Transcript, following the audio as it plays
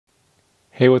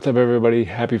Hey, what's up, everybody?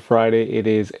 Happy Friday. It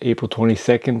is April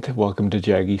 22nd. Welcome to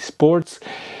Jaggy Sports.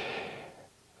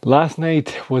 Last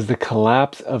night was the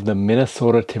collapse of the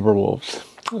Minnesota Timberwolves.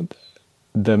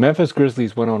 The Memphis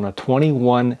Grizzlies went on a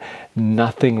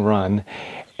 21-0 run,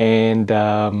 and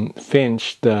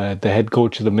Finch, the head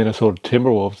coach of the Minnesota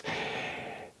Timberwolves,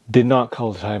 did not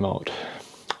call the timeout.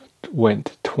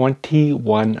 Went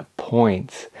 21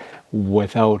 points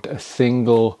without a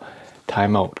single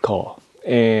timeout call.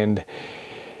 And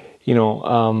you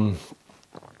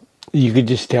could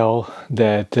just tell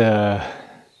that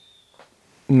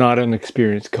not an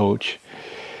experienced coach.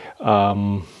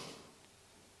 It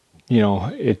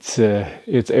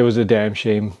was a damn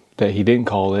shame that he didn't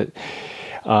call it.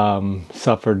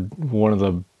 Suffered one of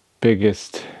the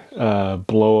biggest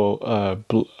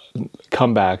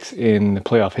comebacks in the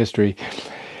playoff history,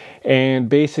 and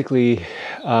basically,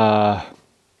 how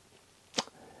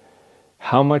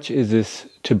much is this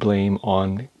to blame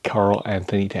on Karl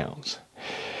Anthony Towns?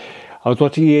 I was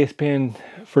watching espn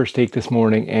First Take this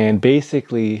morning, and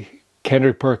basically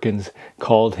Kendrick Perkins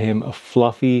called him a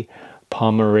fluffy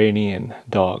Pomeranian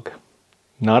dog.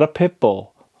 Not a pit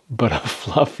bull, but a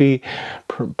fluffy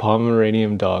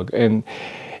Pomeranian dog. And,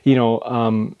 he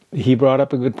brought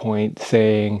up a good point,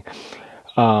 saying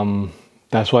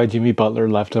that's why Jimmy Butler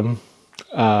left him.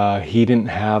 He didn't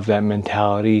have that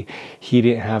mentality. He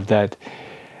didn't have that,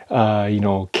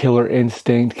 killer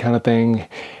instinct kind of thing.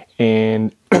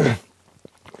 And,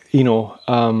 yeah,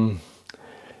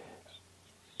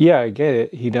 I get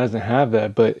it. He doesn't have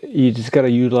that, but you just got to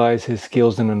utilize his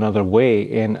skills in another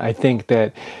way. And I think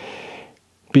that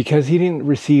because he didn't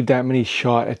receive that many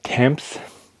shot attempts,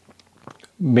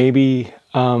 maybe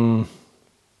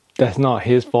that's not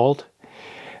his fault.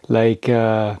 Like,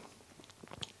 I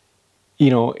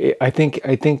think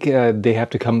they have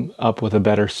to come up with a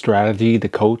better strategy, the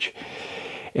coach.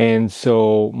 And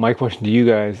so my question to you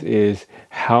guys is,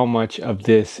 how much of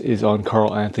this is on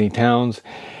Karl Anthony Towns?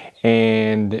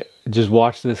 And just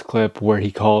watch this clip where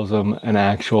he calls him an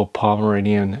actual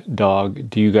Pomeranian dog.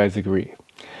 Do you guys agree?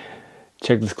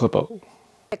 Check this clip out.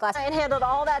 And handled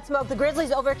all that smoke. The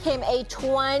Grizzlies overcame a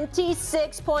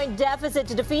 26-point deficit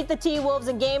to defeat the T-Wolves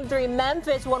in Game 3.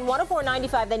 Memphis won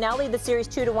 104-95. They now lead the series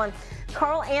 2-1.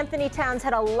 Karl Anthony Towns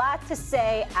had a lot to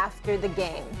say after the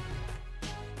game.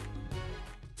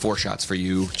 4 shots for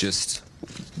you. Just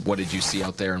what did you see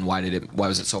out there, and why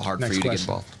was it so hard for you to get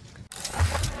involved?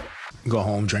 Go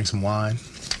home, drink some wine,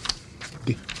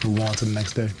 move on to the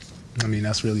next day. I mean,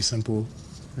 that's really simple.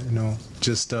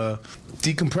 Just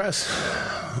decompress.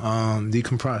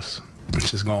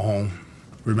 Just go home.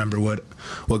 Remember what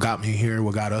got me here,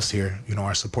 what got us here.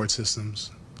 Our support systems,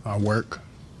 our work,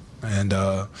 and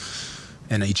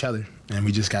each other. And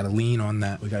we just got to lean on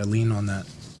that. We got to lean on that.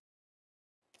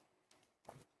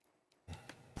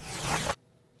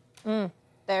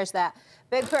 There's that.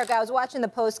 Big Perk, I was watching the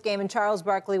post game, and Charles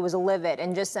Barkley was livid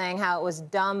and just saying how it was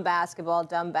dumb basketball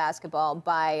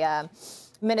by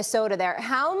Minnesota there.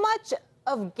 How much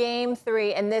of Game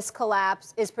 3 and this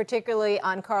collapse is particularly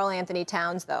on Karl Anthony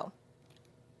Towns, though?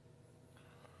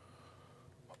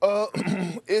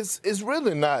 It's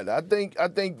really not. I think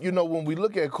when we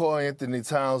look at Karl Anthony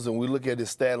Towns and we look at his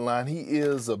stat line, he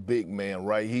is a big man,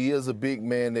 right? He is a big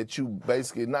man that you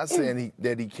basically, not saying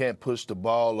that he can't push the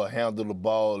ball or handle the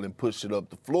ball and push it up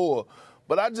the floor,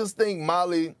 but I just think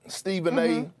Stephen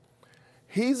A.,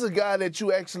 he's a guy that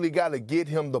you actually got to get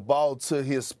him the ball to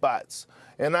his spots.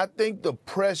 And I think the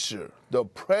pressure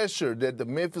that the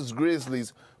Memphis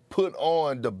Grizzlies put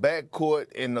on the backcourt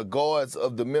and the guards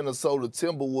of the Minnesota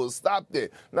Timberwolves stopped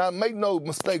that. Now, make no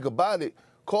mistake about it,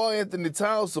 Karl Anthony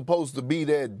Towns supposed to be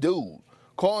that dude.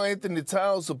 Karl Anthony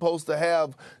Towns supposed to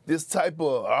have this type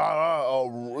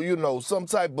of, some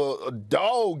type of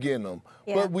dog in him.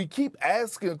 Yeah. But we keep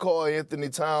asking Karl Anthony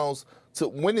Towns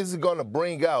when is he going to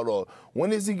bring out, or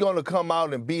when is he going to come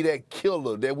out and be that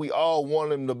killer that we all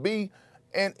want him to be?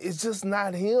 And it's just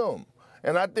not him.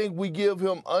 And I think we give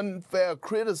him unfair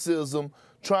criticism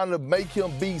trying to make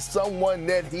him be someone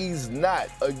that he's not.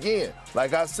 Again,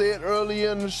 like I said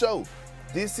earlier in the show,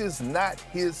 this is not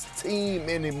his team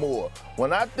anymore.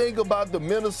 When I think about the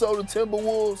Minnesota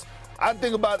Timberwolves, I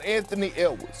think about Anthony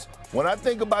Edwards. When I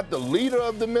think about the leader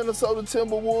of the Minnesota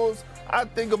Timberwolves, I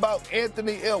think about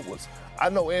Anthony Edwards. I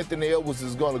know Anthony Edwards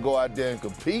is going to go out there and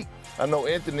compete. I know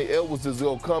Anthony Edwards is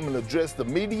going to come and address the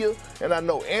media. And I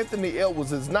know Anthony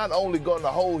Edwards is not only going to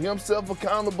hold himself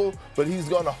accountable, but he's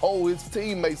going to hold his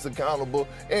teammates accountable,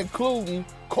 including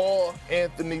Karl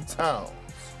Anthony Towns.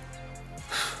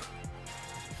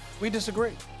 We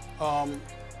disagree. I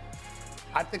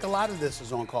think a lot of this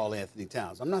is on Karl Anthony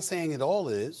Towns. I'm not saying it all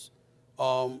is.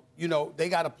 You know, they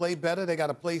got to play better. They got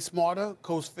to play smarter.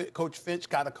 Coach Finch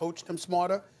got to coach them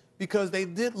smarter because they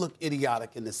did look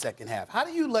idiotic in the second half. How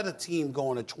do you let a team go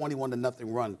on a 21-0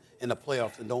 run in the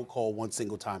playoffs and don't call one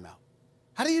single timeout?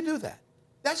 How do you do that?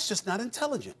 That's just not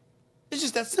intelligent. It's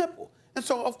just that simple. And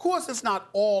so, of course, it's not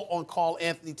all on Karl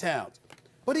Anthony Towns.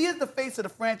 But he is the face of the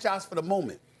franchise for the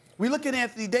moment. We look at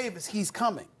Anthony Davis, he's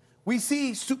coming. We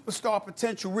see superstar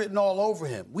potential written all over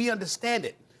him. We understand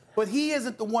it. But he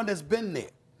isn't the one that's been there.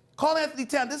 Karl Anthony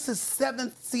Towns, this is his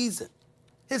 7th season.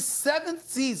 His 7th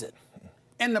season.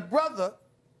 And the brother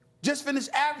just finished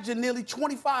averaging nearly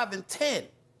 25 and 10.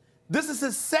 This is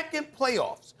his 2nd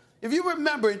playoffs. If you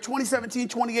remember in 2017,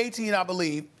 2018, I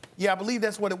believe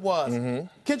that's what it was.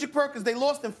 Kendrick Perkins, they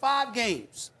lost in 5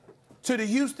 games to the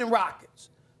Houston Rockets.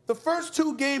 The first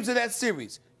 2 games of that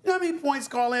series, you know how many points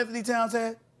Karl Anthony Towns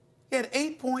had? He had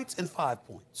 8 points and 5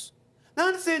 points. Now, I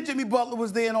understand Jimmy Butler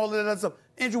was there and all of that other stuff.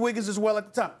 Andrew Wiggins as well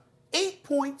at the time. 8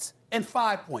 points and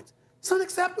 5 points. It's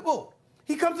unacceptable.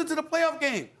 He comes into the playoff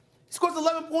game. He scores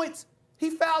 11 points.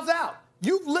 He fouls out.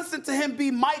 You've listened to him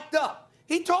be mic'd up.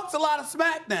 He talks a lot of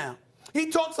smack now. He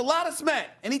talks a lot of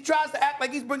smack, and he tries to act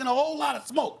like he's bringing a whole lot of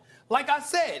smoke. Like I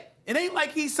said, it ain't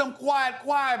like he's some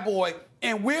quiet boy,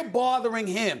 and we're bothering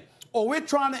him, or we're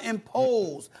trying to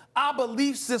impose our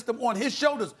belief system on his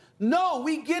shoulders. No,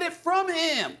 we get it from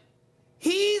him.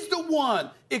 He's the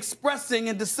one expressing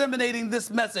and disseminating this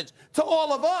message to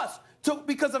all of us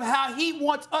because of how he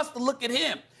wants us to look at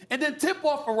him. And then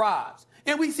tip-off arrives,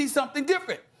 and we see something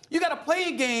different. You got to play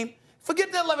a game,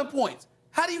 forget the 11 points.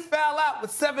 How do you foul out with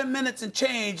 7 minutes and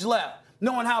change left,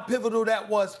 knowing how pivotal that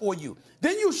was for you?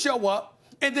 Then you show up,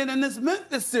 and then in this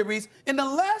Memphis series, in the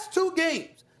last 2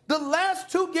 games,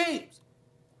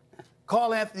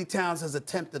 Karl Anthony Towns has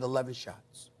attempted 11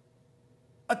 shots.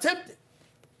 Attempted.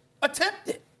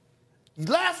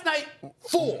 Last night,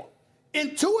 4.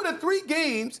 In 2 of the 3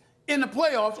 games in the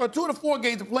playoffs, or 2 of the 4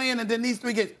 games of playing, and then these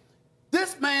 3 games,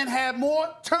 this man had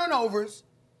more turnovers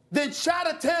than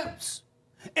shot attempts.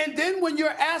 And then when you're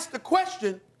asked the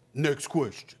question, next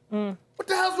question. What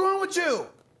the hell's wrong with you?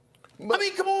 I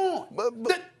mean, come on.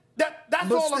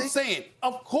 That's all I'm saying.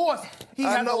 Of course, he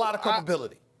has a lot of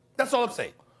culpability. That's all I'm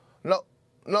saying. No.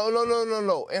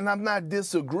 And I'm not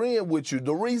disagreeing with you.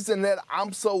 The reason that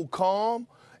I'm so calm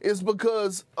is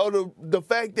because of the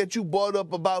fact that you brought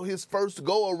up about his first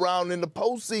go-around in the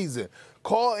postseason.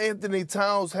 Karl Anthony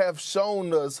Towns have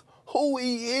shown us who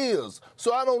he is.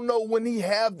 So I don't know when he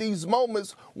have these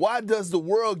moments, why does the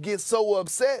world get so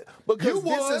upset? Because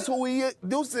this is who he is.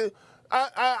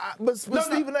 But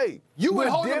Stephen A. You would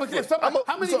hold him against somebody.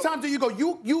 How many times do you go,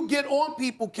 you get on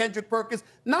people, Kendrick Perkins,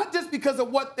 not just because of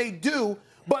what they do,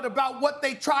 but about what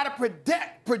they try to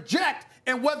project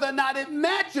and whether or not it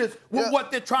matches with what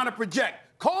they're trying to project.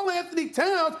 Karl Anthony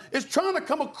Towns is trying to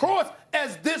come across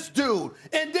as this dude.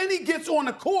 And then he gets on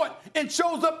the court and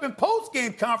shows up in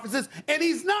post-game conferences, and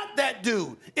he's not that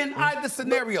dude in either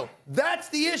scenario. That's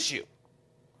the issue.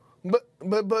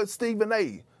 But Stephen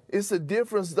A., it's a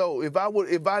difference though. If I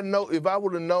knew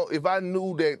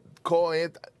that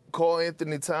Karl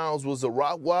Anthony Towns was a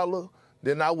Rottweiler,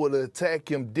 then I would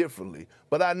attack him differently.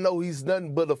 But I know he's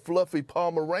nothing but a fluffy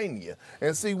Pomeranian.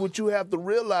 And see, what you have to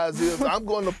realize is I'm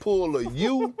going to pull a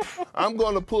U. I'm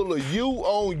going to pull a U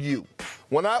on you.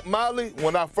 When I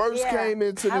first came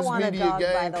into this media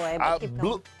game,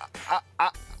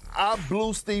 I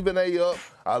blew Stephen A. up.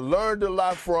 I learned a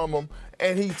lot from him,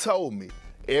 and he told me,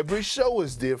 every show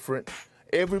is different.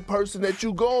 Every person that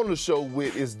you go on the show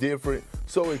with is different.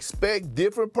 So expect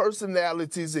different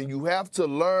personalities, and you have to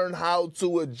learn how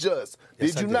to adjust.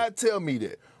 Did you not tell me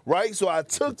that? Right? So I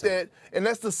took that, and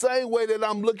that's the same way that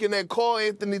I'm looking at Karl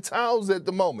Anthony Towns at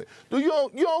the moment. You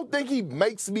don't think he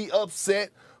makes me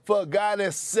upset for a guy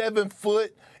that's 7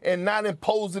 foot and not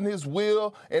imposing his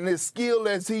will and his skill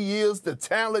as he is, the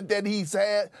talent that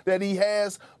he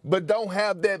has, but don't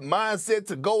have that mindset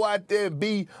to go out there and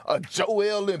be a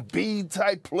Joel Embiid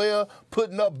type player,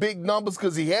 putting up big numbers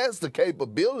because he has the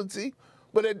capability.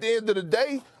 But at the end of the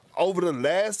day, over the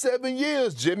last 7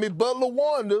 years, Jimmy Butler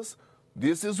warned us,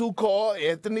 this is who Karl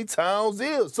Anthony Towns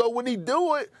is. So when he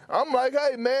do it, I'm like,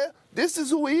 hey, man, this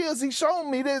is who he is. He's shown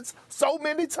me this so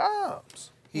many times.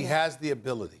 He has the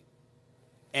ability.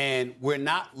 And we're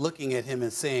not looking at him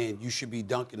and saying you should be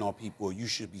dunking on people or you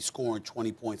should be scoring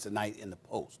 20 points a night in the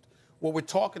post. What we're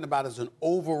talking about is an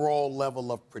overall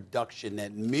level of production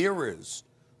that mirrors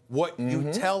what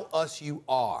you tell us you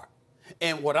are.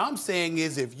 And what I'm saying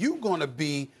is if you're going to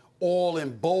be all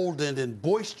emboldened and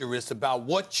boisterous about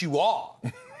what you are,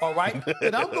 all right,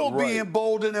 then I'm going to be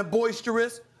emboldened and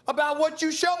boisterous about what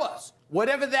you show us.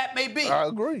 whatever that may be. I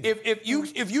agree. If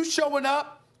you showing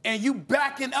up and you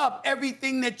backing up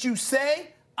everything that you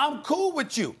say, I'm cool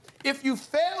with you. If you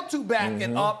fail to back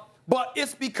it up, but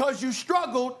it's because you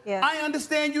struggled, I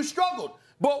understand you struggled.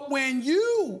 But when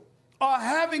you are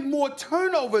having more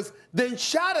turnovers than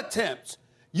shot attempts,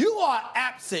 you are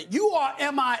absent. You are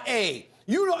MIA.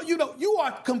 You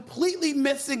are completely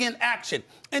missing in action.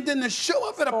 And then to show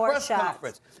up at a press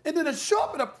conference, and to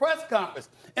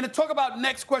talk about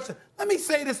next question. Let me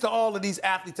say this to all of these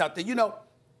athletes out there. You know,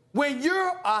 when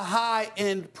you're a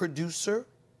high-end producer,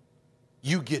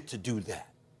 you get to do that.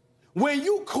 When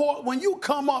you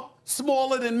come up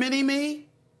smaller than Mini-Me,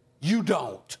 you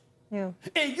don't. Yeah.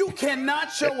 And you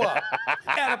cannot show up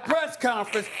at a press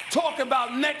conference talking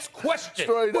about next question.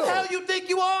 Straight Who the up. hell you think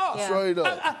you are? Yeah. Straight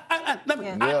up.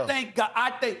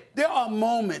 I think there are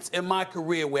moments in my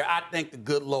career where I thank the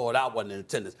good Lord I wasn't in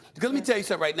attendance. Because let me tell you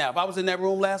something right now. If I was in that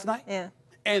room last night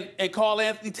and Karl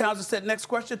Anthony Towns said next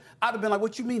question, I'd have been like,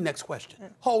 what you mean next question?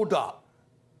 Hold up.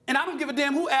 And I don't give a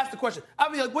damn who asked the question.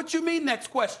 I'll be like, what you mean next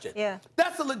question? Yeah.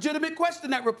 That's a legitimate question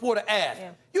that reporter asked.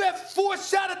 Yeah. You have 4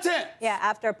 shot attempts. Yeah,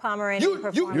 after a Pomeranian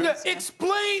performance.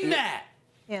 Explain that.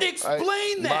 Yeah.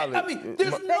 Explain that. Molly, I mean,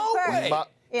 there's no way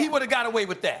he would have got away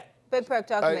with that. Big Perk,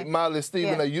 talk to me. Molly,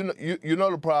 Stephen, you know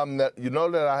the problem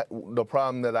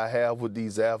that I have with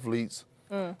these athletes.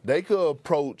 They could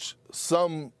approach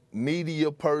some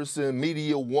media person,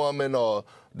 media woman, or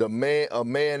a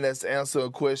man that's answering a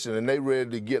question and they ready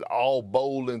to get all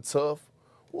bold and tough.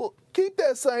 Well, keep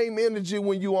that same energy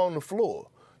when you on the floor.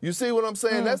 You see what I'm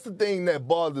saying? That's the thing that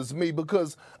bothers me,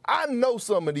 because I know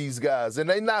some of these guys and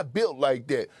they not built like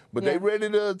that, but they ready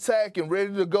to attack and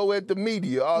ready to go at the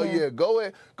media. Oh go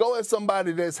at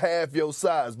somebody that's half your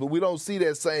size, but we don't see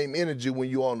that same energy when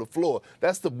you on the floor.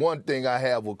 That's the one thing I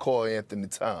have with Karl Anthony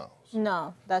Towns.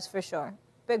 No, that's for sure.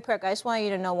 Big Perk, I just want you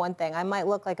to know one thing. I might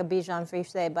look like a Bichon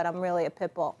Frise, but I'm really a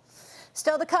pit bull.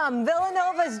 Still to come,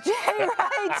 Villanova's Jay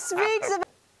Wright speaks about...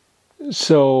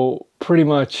 So, pretty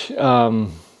much,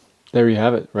 there you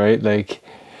have it, right? Like,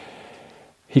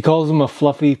 he calls him a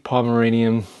fluffy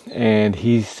Pomeranian, and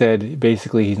he said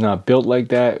basically he's not built like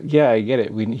that. Yeah, I get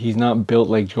it. He's not built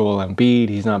like Joel Embiid.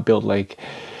 He's not built like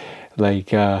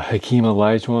Hakeem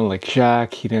Olajuwon, like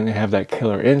Shaq. He didn't have that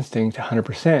killer instinct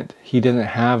 100%. He doesn't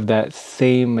have that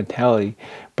same mentality,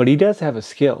 but he does have a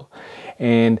skill.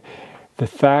 And the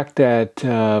fact that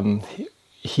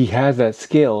he has that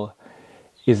skill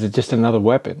is just another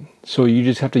weapon. So you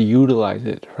just have to utilize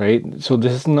it, right? So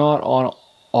this is not all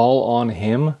on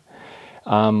him.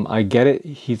 I get it.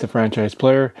 He's a franchise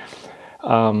player.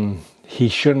 He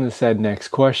shouldn't have said next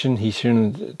question. He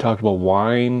shouldn't have talked about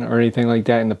wine or anything like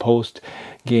that in the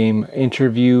post-game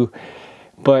interview.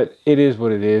 But it is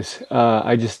what it is.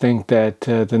 I just think that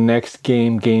the next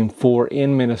game, Game 4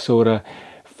 in Minnesota,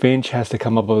 Finch has to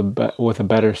come up with a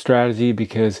better strategy,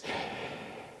 because,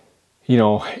 you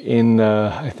know,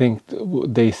 I think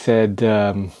they said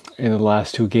in the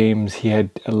last 2 games he had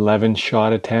 11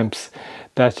 shot attempts.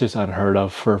 That's just unheard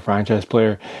of for a franchise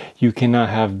player. You cannot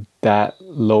have that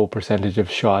low percentage of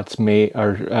shots made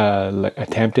or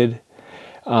attempted.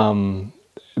 And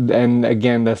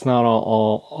again, that's not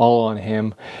all on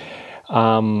him.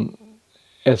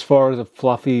 As far as a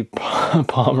fluffy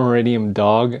Pomeranian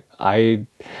dog, I'm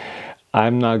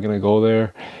not gonna go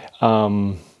there.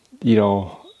 You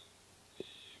know,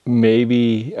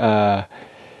 maybe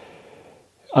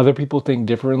other people think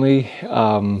differently.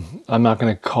 I'm not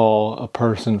going to call a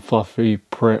person fluffy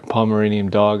Pomeranian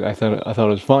dog. I thought it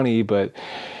was funny, but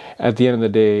at the end of the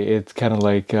day, it's kind of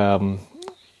like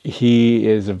he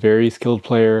is a very skilled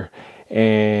player,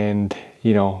 and,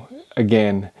 you know,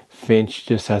 again, Finch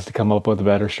just has to come up with a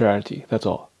better strategy. That's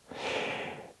all.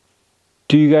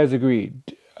 Do you guys agree?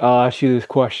 I'll ask you this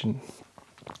question.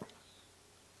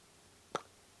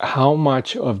 How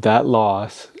much of that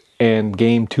loss and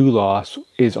Game 2 loss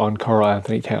is on Karl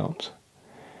Anthony Towns?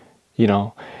 You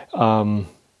know,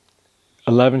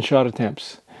 11 shot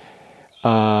attempts,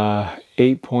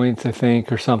 8 points, I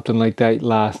think, or something like that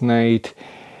last night.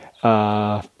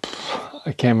 I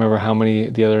can't remember how many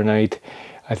the other night.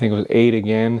 I think it was 8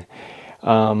 again.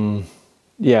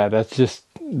 Yeah,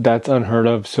 that's unheard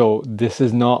of. So this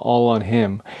is not all on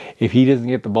him. If he doesn't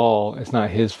get the ball, it's not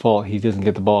his fault. He doesn't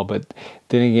get the ball. But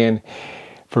then again,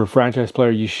 for a franchise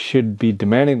player, you should be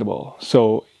demanding the ball.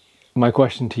 So my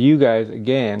question to you guys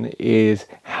again is,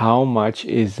 how much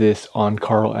is this on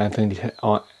Karl Anthony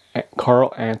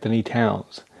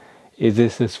Towns? Is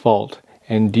this his fault?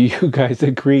 And do you guys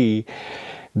agree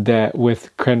that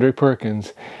with Kendrick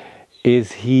Perkins,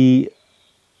 is he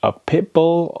a pit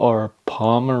bull or a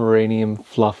Pomeranian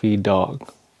fluffy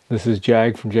dog? This is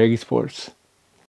Jag from Jaggy Sports.